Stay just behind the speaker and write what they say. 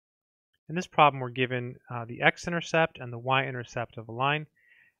In this problem, we're given the x-intercept and the y-intercept of a line,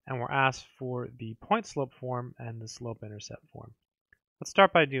 and we're asked for the point-slope form and the slope-intercept form. Let's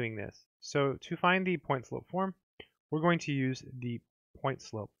start by doing this. So to find the point-slope form, we're going to use the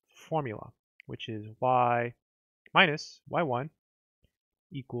point-slope formula, which is y minus y1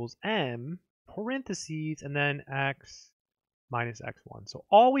 equals m parentheses and then x minus x1. So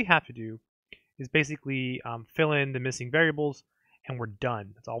all we have to do is basically fill in the missing variables, and we're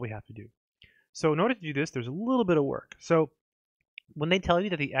done. That's all we have to do. So in order to do this, there's a little bit of work. So when they tell you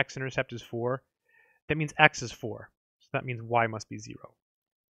that the x-intercept is 4, that means x is 4. So that means y must be 0.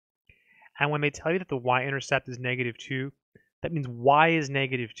 And when they tell you that the y-intercept is -2, that means y is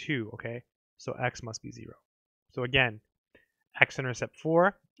 -2, okay? So x must be 0. So again, x-intercept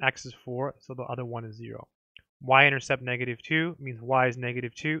 4, x is 4, so the other one is 0. Y-intercept -2 means y is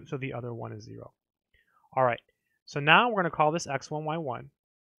 -2, so the other one is 0. All right, so now we're going to call this x1, y1,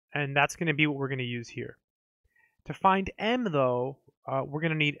 and that's going to be what we're going to use here. To find m, though, we're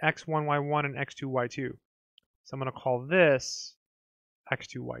going to need x1, y1, and x2, y2. So I'm going to call this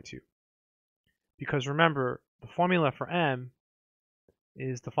x2, y2. Because remember, the formula for m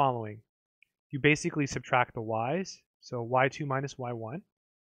is the following. You basically subtract the y's, so y2 minus y1.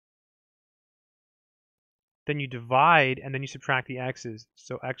 Then you divide, and then you subtract the x's,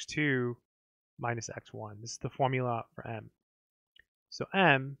 so x2 minus x1. This is the formula for m. So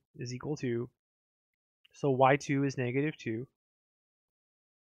m is equal to, so y2 is -2,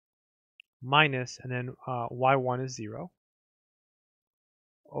 minus, and then y1 is 0,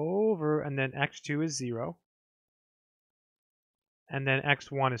 over, and then x2 is 0, and then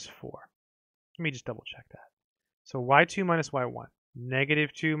x1 is 4. Let me just double check that. So y2 minus y1,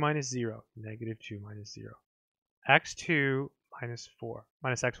 -2 minus 0, -2 minus 0. x2 minus 4,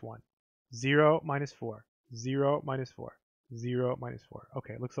 minus x1, 0 minus 4, 0 minus 4, 0 minus 4.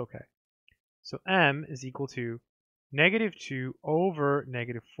 Okay, looks okay. So m is equal to -2 over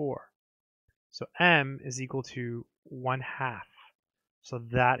 -4. So m is equal to 1/2. So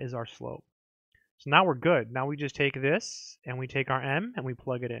that is our slope. So now we're good. Now we just take this, and we take our m, and we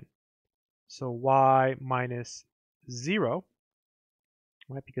plug it in. So y minus 0,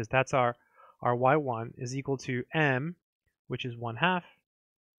 right, because that's our y1, is equal to m, which is 1/2.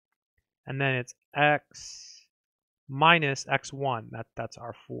 And then it's x minus x1. That's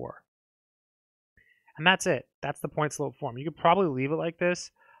our 4. And that's it. That's the point slope form. You could probably leave it like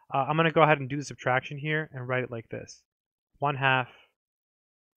this. I'm going to go ahead and do the subtraction here and write it like this. 1/2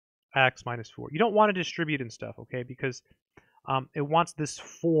 x minus 4. You don't want to distribute and stuff, okay? Because it wants this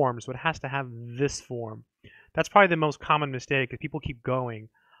form, so it has to have this form. That's probably the most common mistake. If people keep going,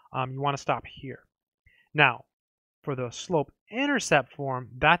 you want to stop here. Now, for the slope-intercept form,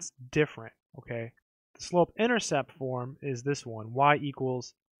 that's different, okay? The slope-intercept form is this one, y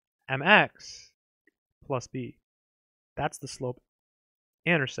equals mx plus b. That's the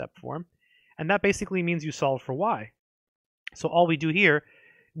slope-intercept form, and that basically means you solve for y. So all we do here,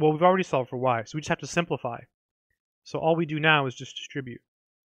 well, we've already solved for y, so we just have to simplify. So all we do now is just distribute.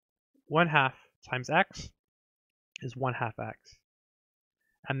 1/2 times x is 1/2 x.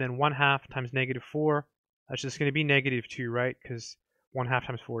 And then 1/2 times -4, that's just going to be -2, right? Because 1/2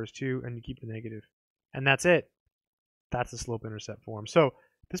 times 4 is 2, and you keep the negative. And that's it. That's the slope-intercept form. So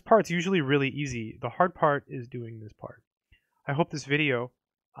this part's usually really easy. The hard part is doing this part. I hope this video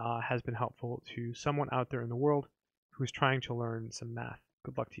has been helpful to someone out there in the world who's trying to learn some math.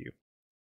 Good luck to you.